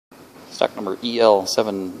Stock number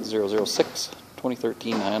EL7006,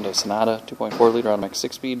 2013 Honda Sonata, 2.4 liter automatic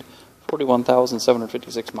 6-speed,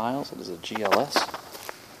 41,756 miles. It is a GLS.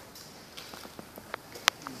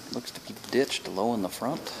 Looks to be ditched low in the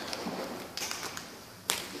front.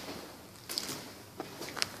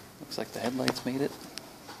 Looks like the headlights made it.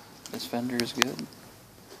 This fender is good.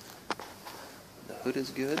 The hood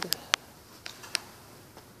is good.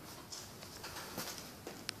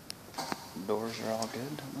 Doors are all good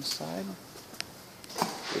on this side.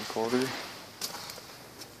 Good quarter.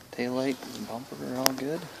 Taillight and bumper are all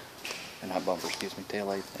good. Or not bumper, excuse me,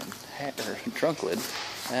 taillight and trunk lid.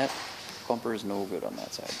 That bumper is no good on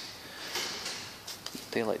that side.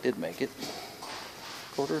 Taillight did make it.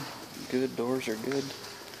 Quarter, good. Doors are good.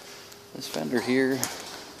 This fender here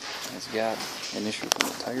has got an issue from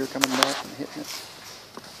the tire coming back and hitting it.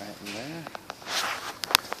 Right in there.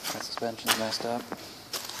 That suspension's messed up.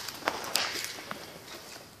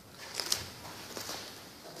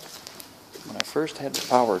 When I first had the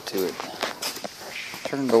power to it,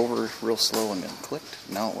 turned over real slow and then clicked.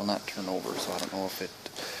 Now it will not turn over, so I don't know if it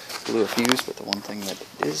blew a fuse, but the one thing that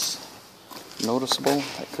is noticeable,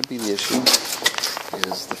 that could be the issue,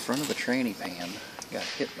 is the front of the tranny pan got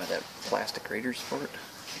hit by that plastic radiator support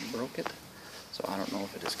and broke it. So I don't know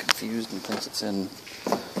if it is confused and thinks it's in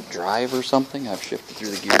drive or something. I've shifted through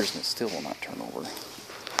the gears and it still will not turn over.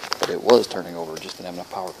 But it was turning over, just didn't have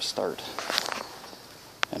enough power to start.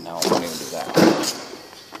 And now it won't even do that.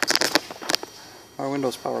 Power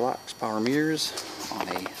windows, power locks, power mirrors on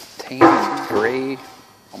a tan, gray,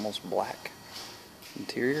 almost black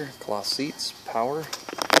interior. Cloth seats, power.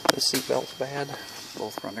 The seat belt's bad.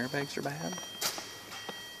 Both front airbags are bad.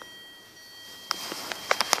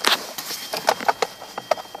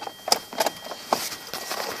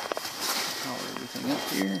 Power everything up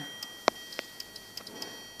here.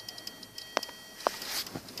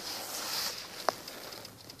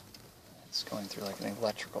 It's going through like an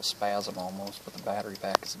electrical spasm almost, but the battery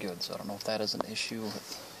pack is good, so I don't know if that is an issue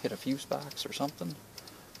with hit a fuse box or something.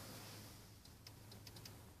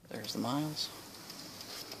 There's the miles.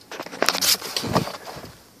 Hit the key.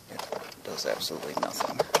 It does absolutely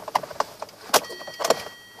nothing.